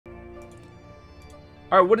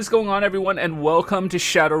Alright, what is going on, everyone, and welcome to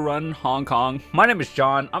Shadowrun Hong Kong. My name is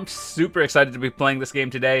John. I'm super excited to be playing this game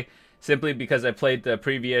today, simply because I played the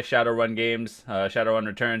previous Shadowrun games, Shadowrun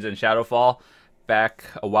Returns and Shadowfall, back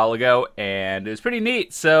a while ago, and it was pretty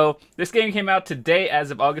neat. So, this game came out today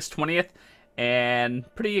as of August 20th, and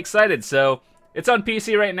pretty excited. So, it's on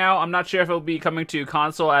PC right now. I'm not sure if it'll be coming to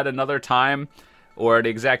console at another time, or the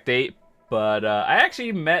exact date, but I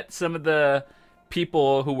actually met some of the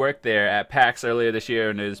people who worked there at PAX earlier this year,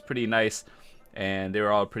 and it was pretty nice, and they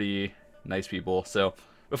were all pretty nice people. So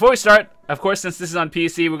before we start, of course, since this is on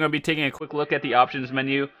PC, we're going to be taking a quick look at the options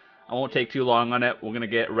menu. I won't take too long on it. We're going to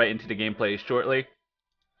get right into the gameplay shortly.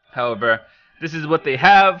 However, this is what they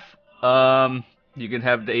have. You can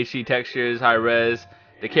have the HD textures, high res,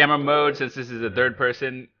 the camera mode. Since this is a third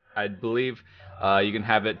person, I believe you can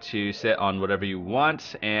have it to set on whatever you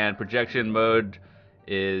want, and projection mode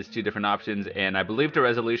is two different options, and I believe the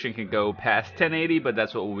resolution can go past 1080, but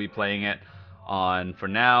that's what we'll be playing it on for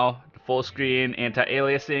now. The full screen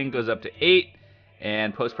anti-aliasing goes up to 8,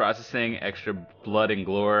 and post-processing, extra blood and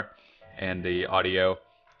gore, and the audio.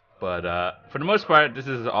 But for the most part, this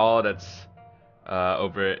is all that's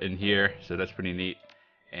over in here, so that's pretty neat.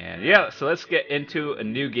 And yeah, so let's get into a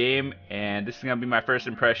new game, and this is going to be my first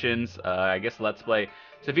impressions, I guess Let's Play.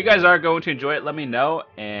 So if you guys are going to enjoy it, let me know,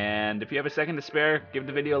 and if you have a second to spare, give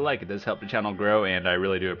the video a like. It does help the channel grow, and I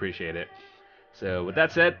really do appreciate it. So with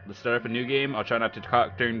that said, let's start up a new game. I'll try not to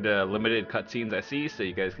talk during the limited cutscenes I see, so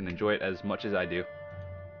you guys can enjoy it as much as I do.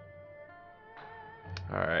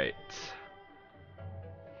 Alright.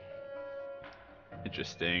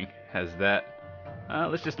 Interesting. Has that.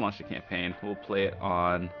 Let's just launch the campaign. We'll play it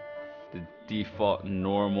on the default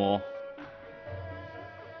normal.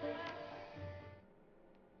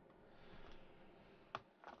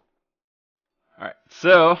 Alright,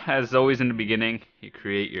 so as always in the beginning, you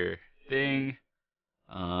create your thing.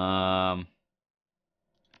 This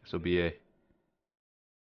will be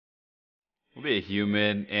a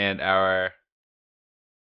human, and our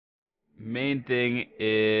main thing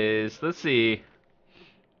is, let's see,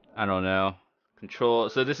 I don't know, control.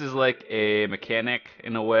 So this is like a mechanic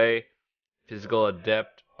in a way. Physical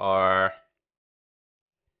adept are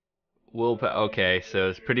willpower. Okay, so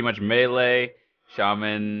it's pretty much melee,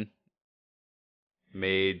 shaman,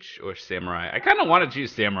 mage, or samurai. I kind of want to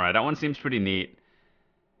choose samurai. That one seems pretty neat.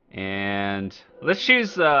 And let's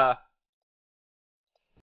choose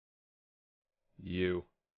you.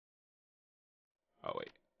 Oh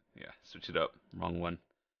wait, yeah, switch it up. Wrong one.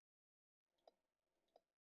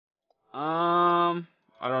 I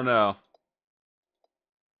don't know.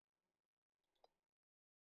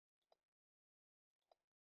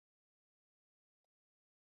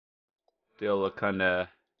 They'll look kind of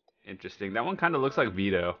interesting. That one kind of looks like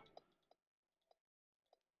Vito.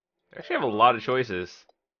 They actually have a lot of choices.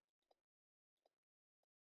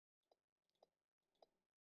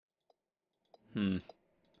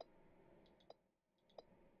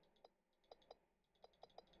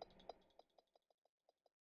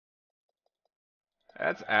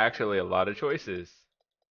 That's actually a lot of choices.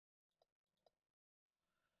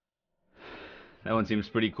 That one seems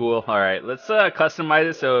pretty cool. Alright, let's customize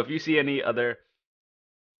it. So if you see any other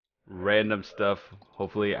random stuff,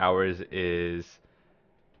 hopefully ours is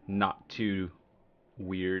not too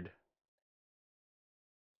weird.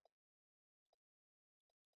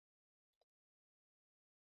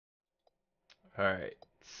 Alright,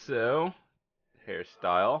 so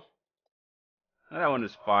hairstyle. That one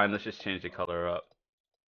is fine. Let's just change the color up.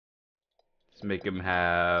 Let's make him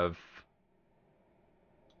have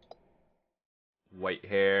white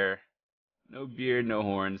hair. No beard, no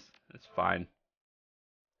horns. That's fine.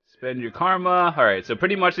 Spend your karma. Alright, so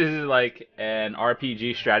pretty much this is like an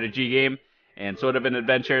RPG strategy game and sort of an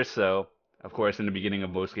adventure. So, of course, in the beginning of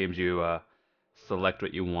most games, you select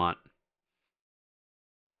what you want.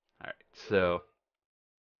 Alright, so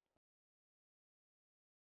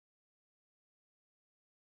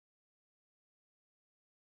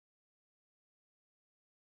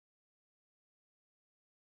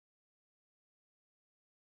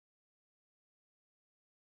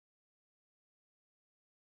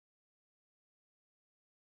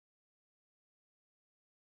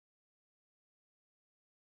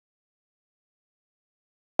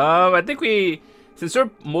I think since we're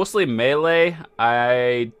mostly melee,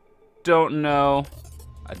 I don't know.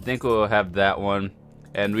 I think we'll have that one.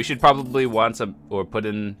 And we should probably want some, or put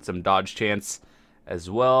in some dodge chance as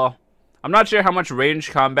well. I'm not sure how much range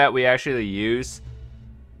combat we actually use.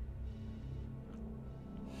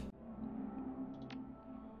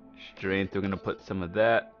 Strength, we're gonna put some of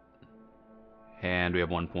that. And we have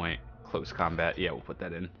 1 point. Close combat, yeah, we'll put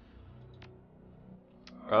that in.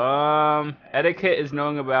 Etiquette is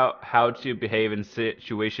knowing about how to behave in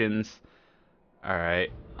situations.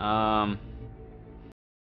 Alright.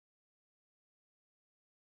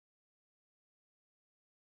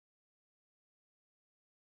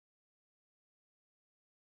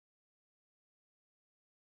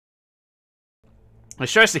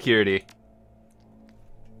 Let's try security.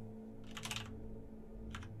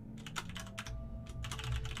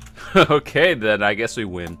 Okay, then I guess we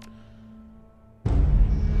win.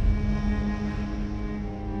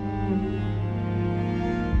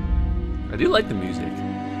 I do like the music.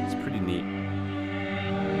 It's pretty neat.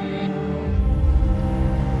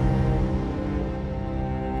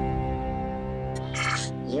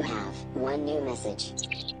 You have one new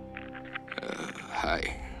message.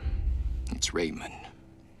 Hi. It's Raymond.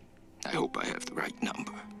 I hope I have the right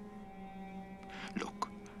number. Look,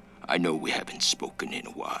 I know we haven't spoken in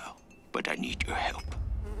a while, but I need your help.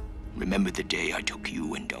 Remember the day I took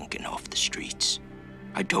you and Duncan off the streets?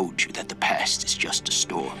 I told you that the past is just a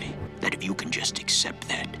story, that if you can just accept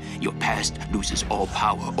that, your past loses all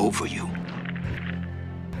power over you.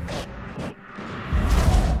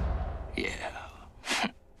 Yeah.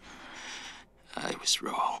 I was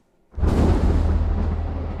wrong.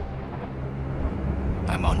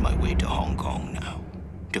 I'm on my way to Hong Kong now,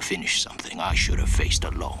 to finish something I should have faced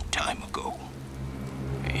a long time ago.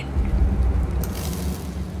 And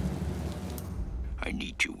I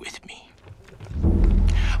need you with me.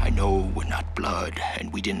 I know we're not blood,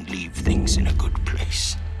 and we didn't leave things in a good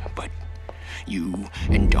place, but you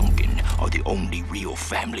and Duncan are the only real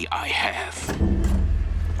family I have.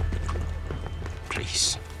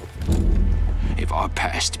 Please, if our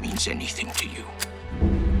past means anything to you,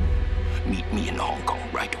 meet me in Hong Kong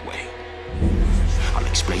right away. I'll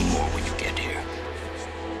explain more when you get here.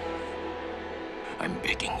 I'm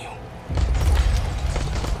begging you.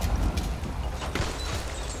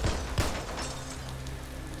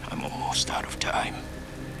 I'm almost out of time.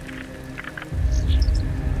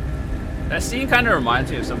 That scene kind of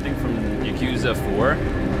reminds me of something from Yakuza 4.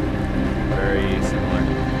 Very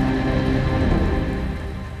similar.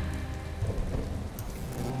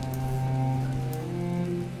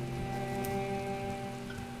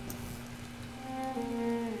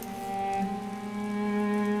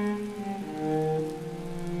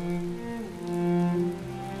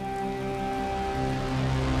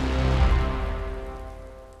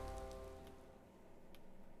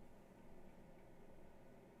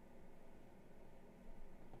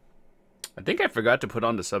 I think I forgot to put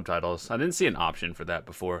on the subtitles. I didn't see an option for that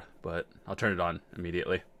before, but I'll turn it on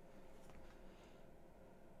immediately.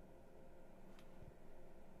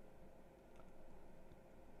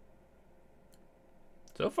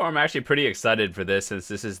 So far, I'm actually pretty excited for this, since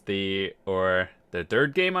this is the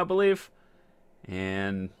third game, I believe.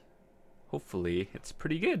 And hopefully it's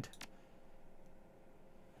pretty good.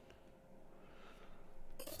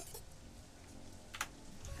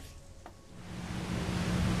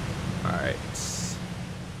 Alright.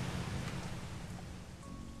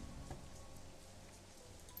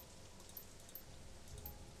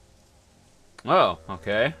 Oh,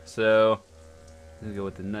 okay. So, let's go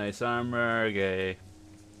with the nice armor. Okay.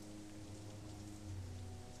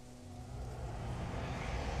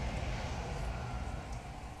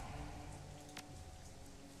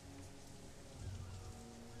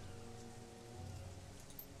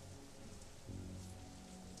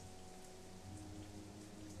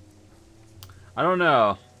 I don't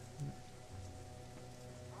know.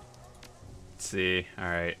 Let's see.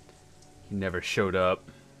 Alright. He never showed up.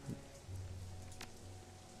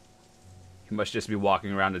 He must just be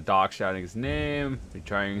walking around the dock shouting his name. We're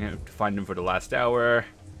trying to find him for the last hour.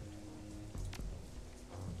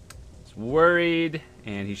 He's worried,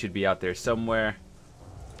 and he should be out there somewhere.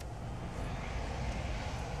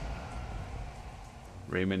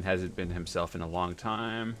 Raymond hasn't been himself in a long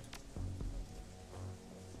time.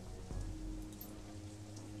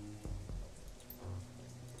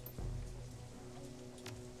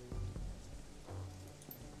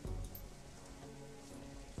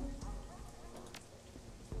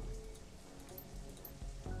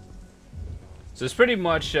 So it's pretty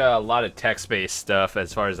much a lot of text-based stuff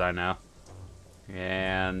as far as I know.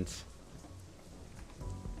 And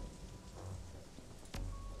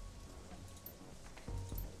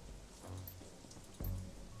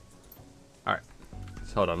alright.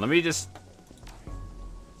 So hold on, let me just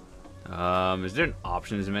is there an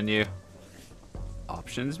options menu?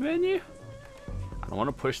 Options menu? I don't want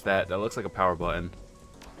to push that. That looks like a power button.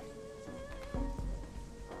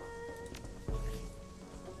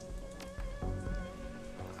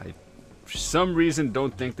 For some reason,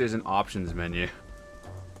 don't think there's an options menu.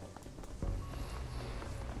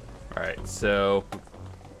 Alright, so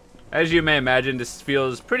as you may imagine, this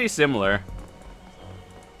feels pretty similar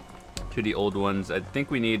to the old ones. I think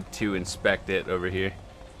we need to inspect it over here.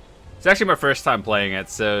 It's actually my first time playing it,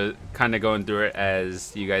 so kind of going through it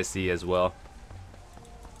as you guys see as well.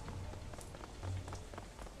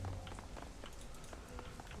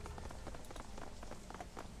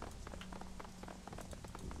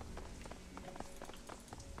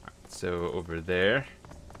 So over there.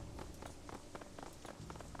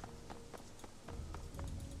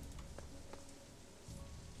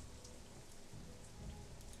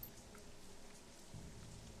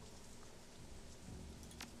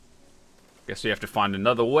 Guess we have to find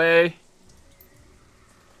another way.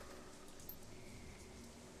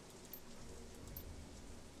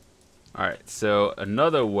 Alright, so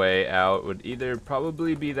another way out would either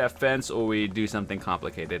probably be that fence or we do something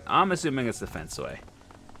complicated. I'm assuming it's the fence way.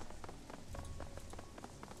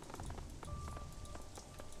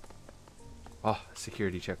 Oh,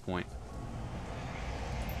 security checkpoint.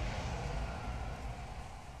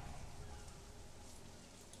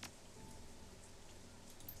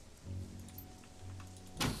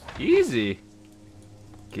 Easy.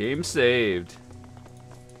 Game saved.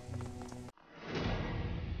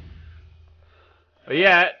 But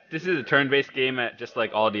yeah, this is a turn-based game just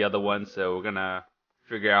like all the other ones, so we're gonna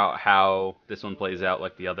figure out how this one plays out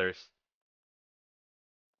like the others.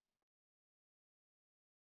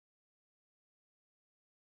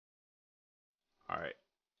 Alright.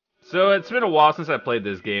 So it's been a while since I played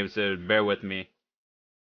this game, so bear with me.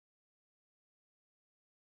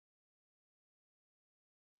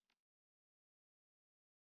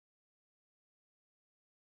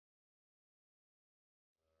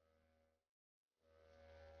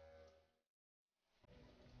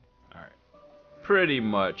 Alright. Pretty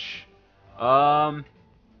much. Might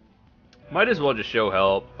as well just show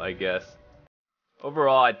help, I guess.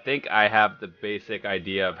 Overall, I think I have the basic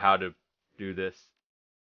idea of how to do this.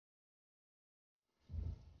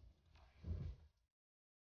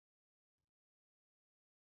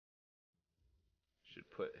 Should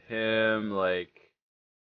put him like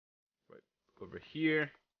right over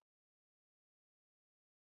here.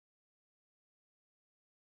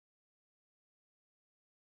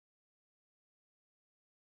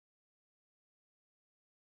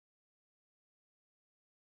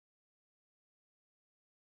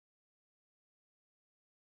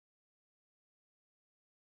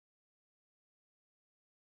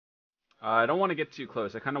 I don't want to get too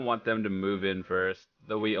close. I kind of want them to move in first,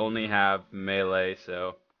 though we only have melee,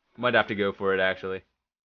 so might have to go for it actually.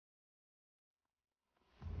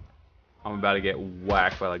 I'm about to get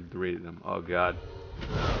whacked by like 3 of them. Oh god.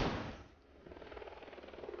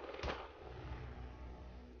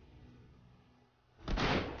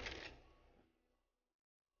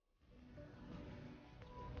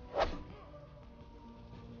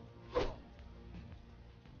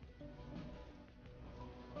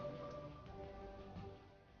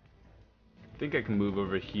 I think I can move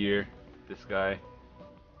over here. This guy.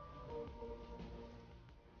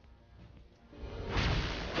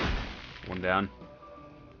 One down.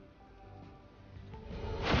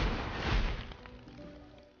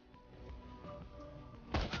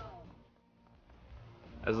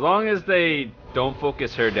 As long as they don't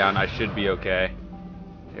focus her down, I should be okay.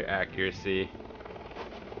 Their accuracy.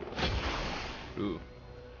 Ooh.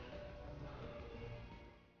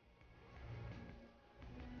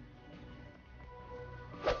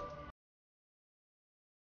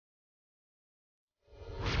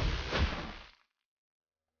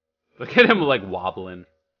 Look at him like wobbling.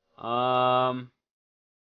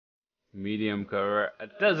 Medium cover.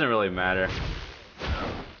 It doesn't really matter.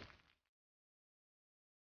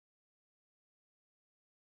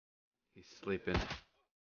 He's sleeping.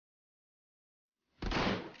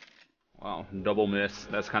 Wow, double miss.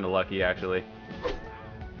 That's kind of lucky actually.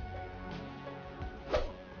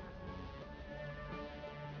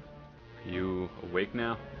 You awake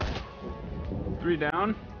now? 3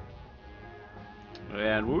 down.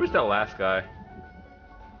 And where was that last guy?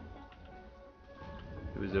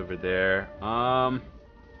 He was over there. I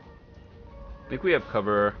think we have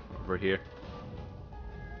cover over here.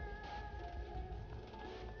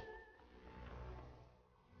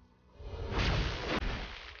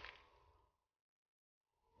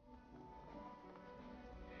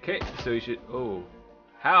 Okay, so you should. Oh,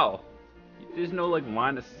 how? There's no like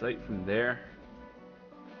line of sight from there.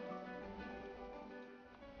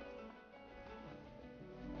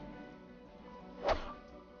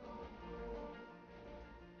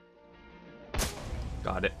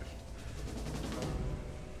 Got it.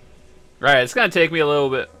 Right, it's gonna take me a little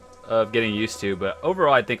bit of getting used to, but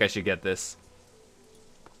overall I think I should get this.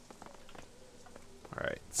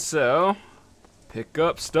 Alright, so pick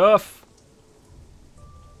up stuff.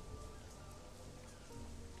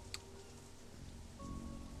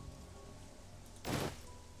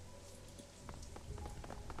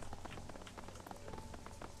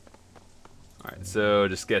 Alright, so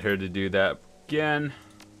just get her to do that again.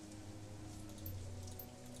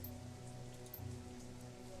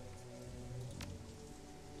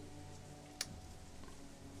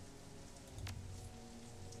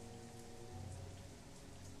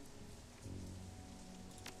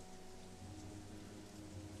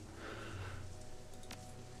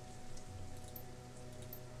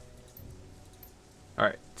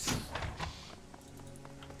 Alright. So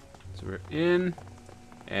we're in.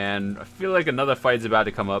 And I feel like another fight's about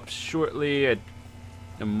to come up shortly. It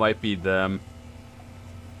might be them.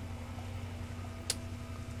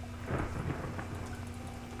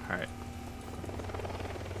 Alright.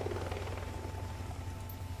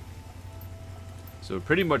 So we're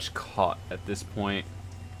pretty much caught at this point.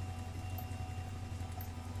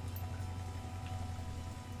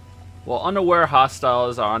 While unaware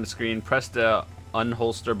hostiles are on the screen, press the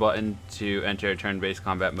unholster button to enter turn-based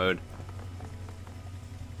combat mode.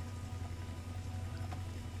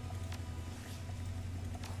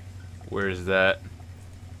 Where is that?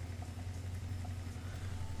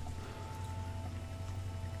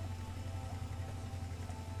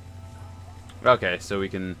 Okay, so we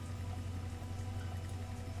can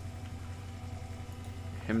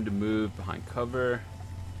him to move behind cover.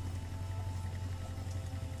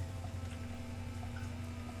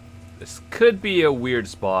 This could be a weird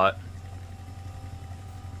spot.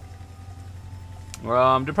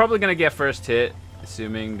 They're probably gonna get first hit,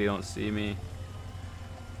 assuming they don't see me.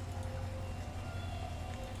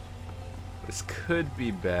 This could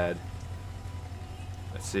be bad.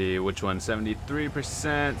 Let's see which one.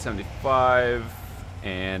 73%, 75,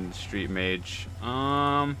 and Street Mage.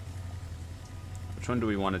 Which one do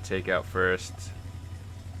we want to take out first?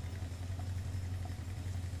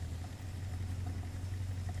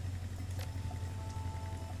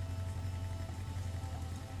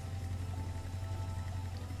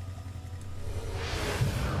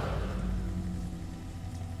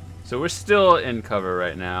 So we're still in cover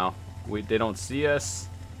right now. They don't see us.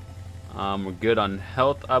 We're good on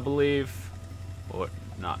health, I believe. Or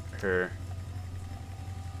not her.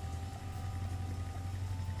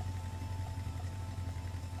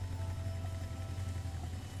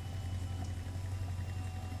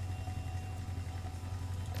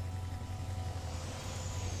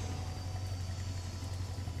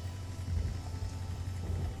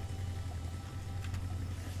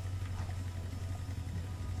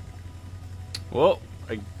 Whoa,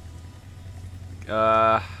 let's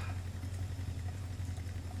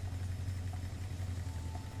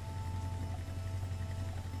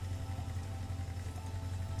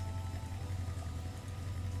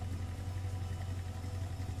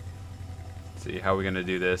see how we're gonna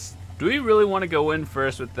do this. Do we really want to go in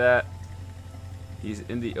first with that? He's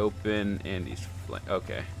in the open and he's flank.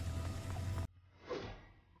 Okay.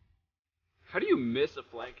 How do you miss a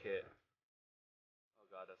flank hit? Oh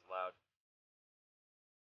god, that's loud.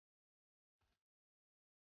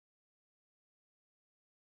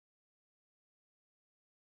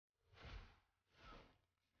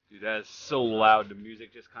 Dude, that is so loud. The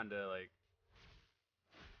music just kind of like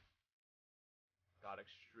got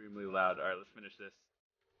extremely loud. All right, let's finish this.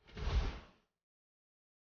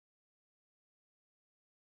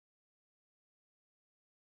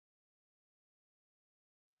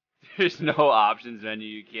 There's no options menu.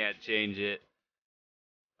 You can't change it.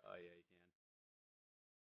 Oh yeah, you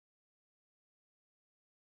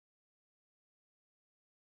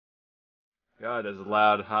can. God, that's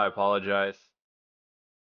loud. I apologize.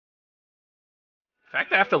 The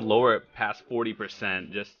fact that I have to lower it past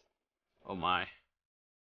 40%, just oh my.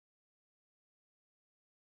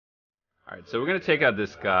 All right, so we're gonna take out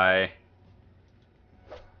this guy,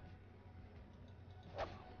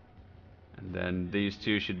 and then these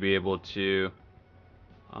two should be able to.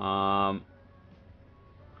 I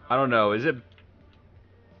don't know. Is it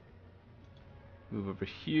move over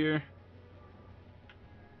here?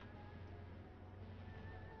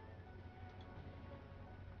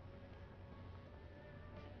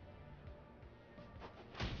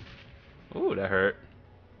 Oh, that hurt.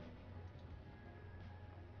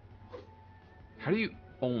 How do you...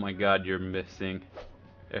 Oh my god, you're missing.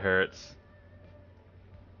 It hurts.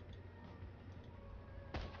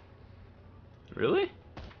 Really?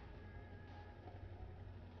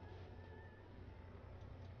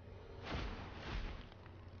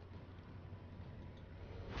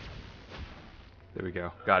 There we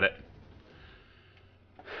go. Got it.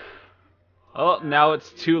 Oh, now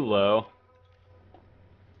it's too low.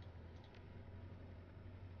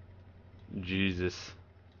 Jesus.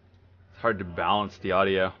 It's hard to balance the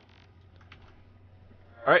audio.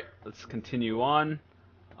 Alright, let's continue on.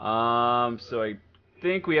 So I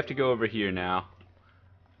think we have to go over here now.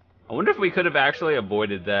 I wonder if we could have actually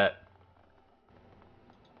avoided that.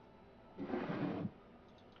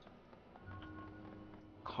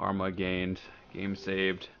 Karma gained. Game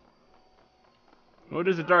saved. Oh,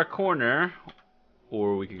 there's a dark corner.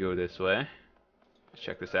 Or we could go this way. Let's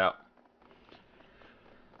check this out.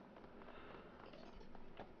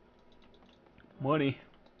 Money.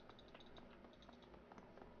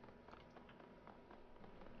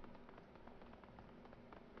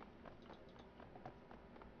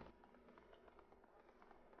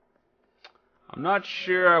 I'm not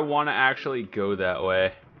sure I want to actually go that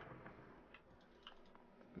way.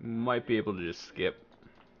 Might be able to just skip.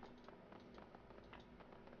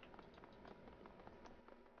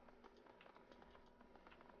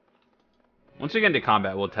 Once we get into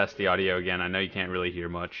combat, we'll test the audio again. I know you can't really hear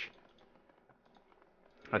much.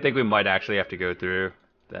 I think we might actually have to go through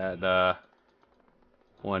that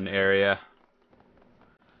one area.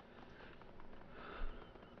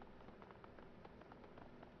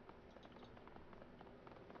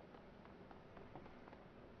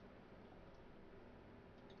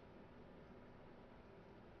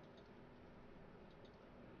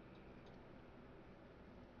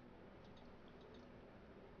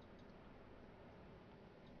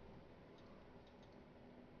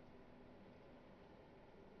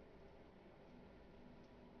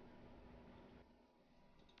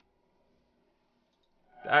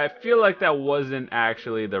 I feel like that wasn't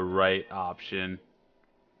actually the right option.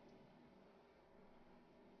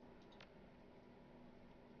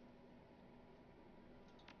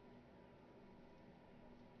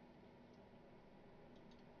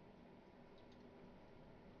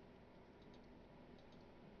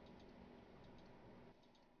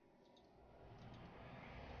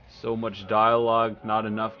 So much dialogue, not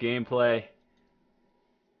enough gameplay.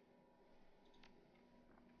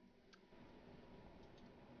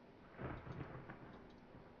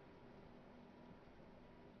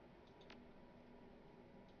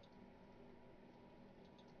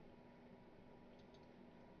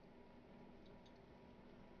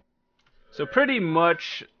 So pretty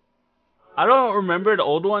much, I don't remember the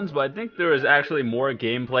old ones, but I think there was actually more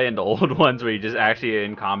gameplay in the old ones where you're just actually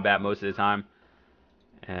in combat most of the time.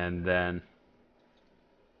 And then...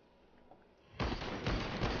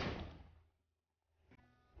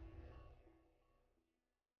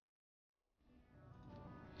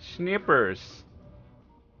 Snippers.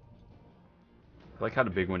 I like how the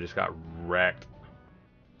big one just got wrecked.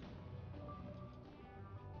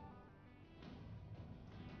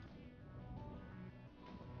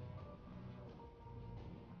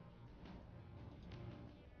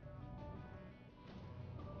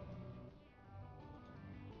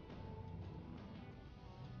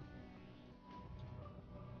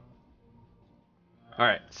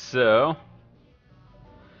 Alright, so...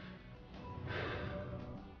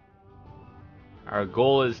 our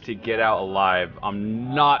goal is to get out alive.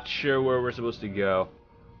 I'm not sure where we're supposed to go.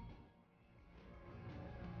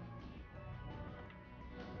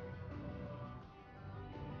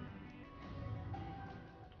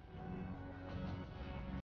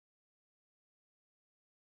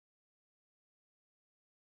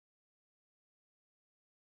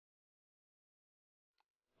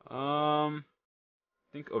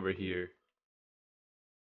 I think over here.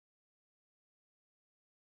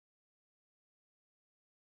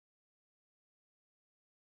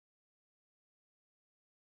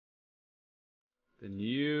 Then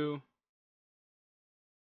you...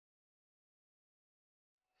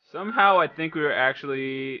 Somehow I think we were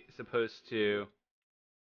actually supposed to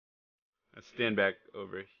stand back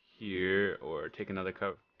over here or take another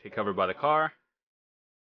take cover by the car.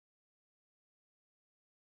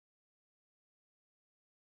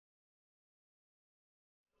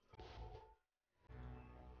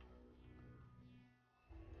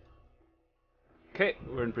 Okay,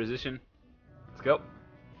 we're in position. Let's go.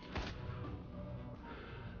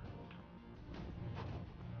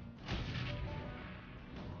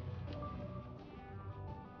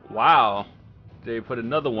 Wow. They put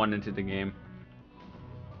another one into the game.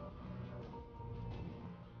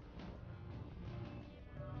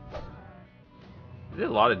 They did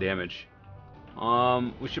a lot of damage.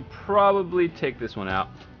 We should probably take this one out.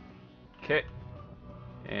 Okay.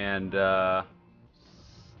 And, go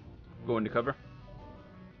into cover.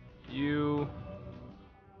 You...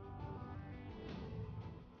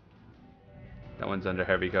 That one's under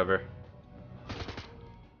heavy cover.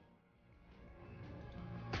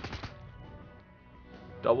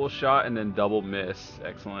 Double shot and then double miss.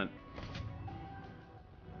 Excellent.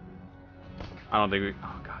 I don't think we...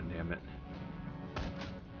 Oh, god damn it.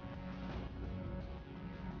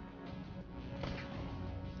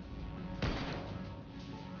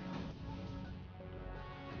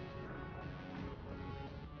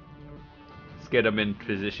 Let's get him in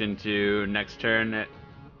position to next turn.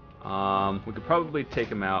 We could probably take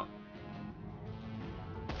him out.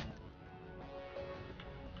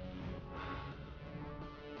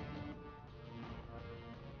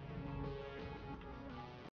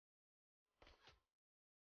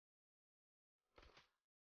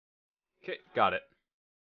 Okay, got it.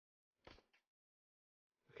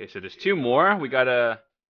 Okay, so there's two more. We gotta...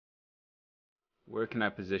 Where can I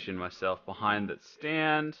position myself? Behind that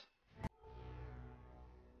stand.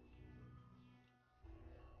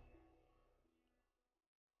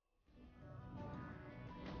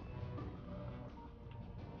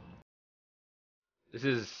 This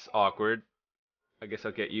is awkward. I guess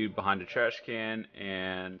I'll get you behind a trash can,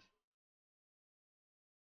 and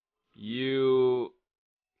you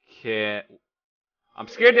can't... I'm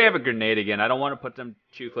scared they have a grenade again. I don't want to put them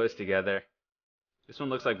too close together. This one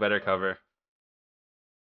looks like better cover.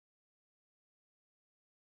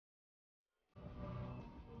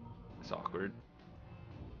 It's awkward.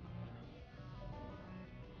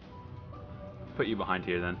 Put you behind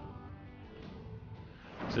here then.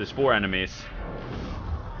 So there's 4 enemies.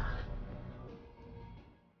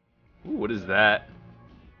 Ooh, what is that?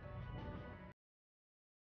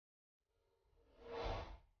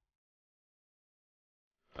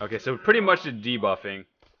 Okay, so pretty much the debuffing.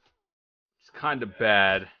 It's kind of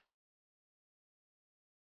bad.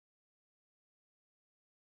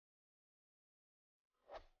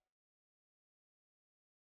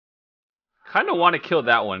 Kind of want to kill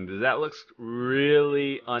that one, because that looks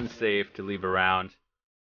really unsafe to leave around.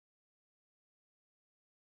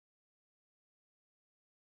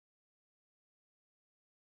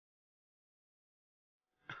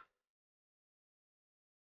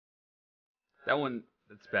 That one,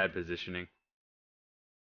 that's bad positioning.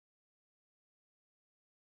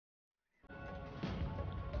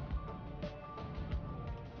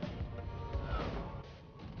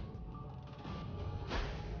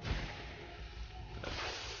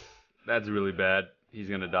 That's really bad. He's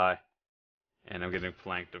gonna die. And I'm getting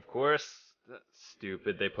flanked, of course. That's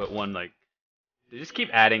stupid. They put one, like... They just keep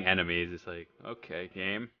adding enemies. It's like, okay,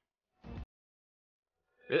 game.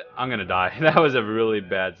 I'm gonna die. That was a really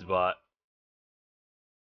bad spot.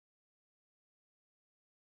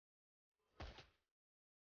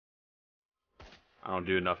 I don't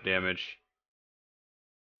do enough damage.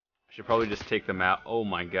 I should probably just take them out. Oh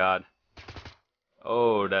my god.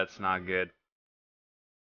 Oh, that's not good.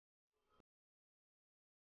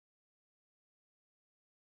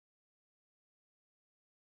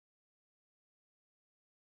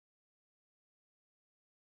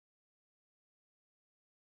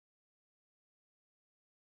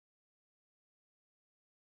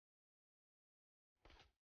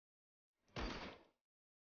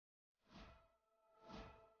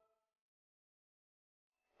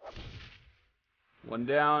 One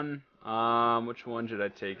down. Which one should I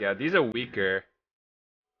take out? These are weaker.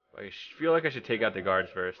 I feel like I should take out the guards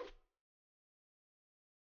first.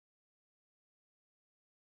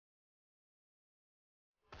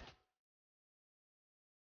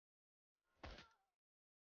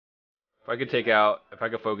 If I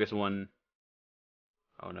could focus one.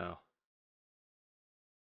 Oh no.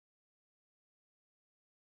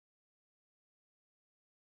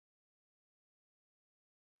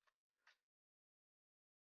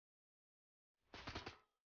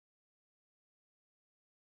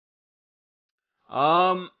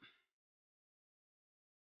 I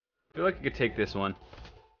feel like I could take this one.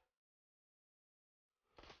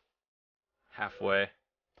 Halfway.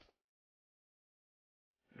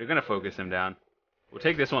 They're gonna focus him down. We'll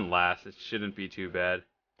take this one last. It shouldn't be too bad.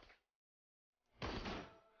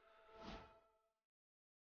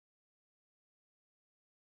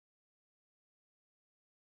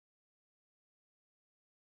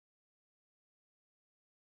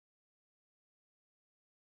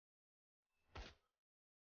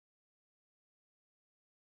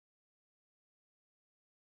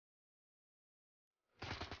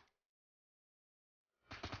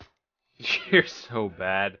 You're so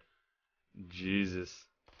bad. Jesus.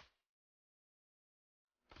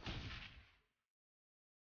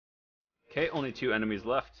 Okay, only 2 enemies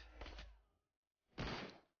left.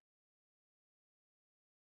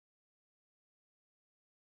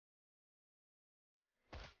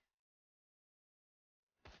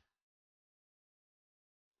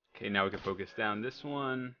 Okay, now we can focus down this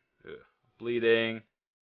one. Ugh, bleeding.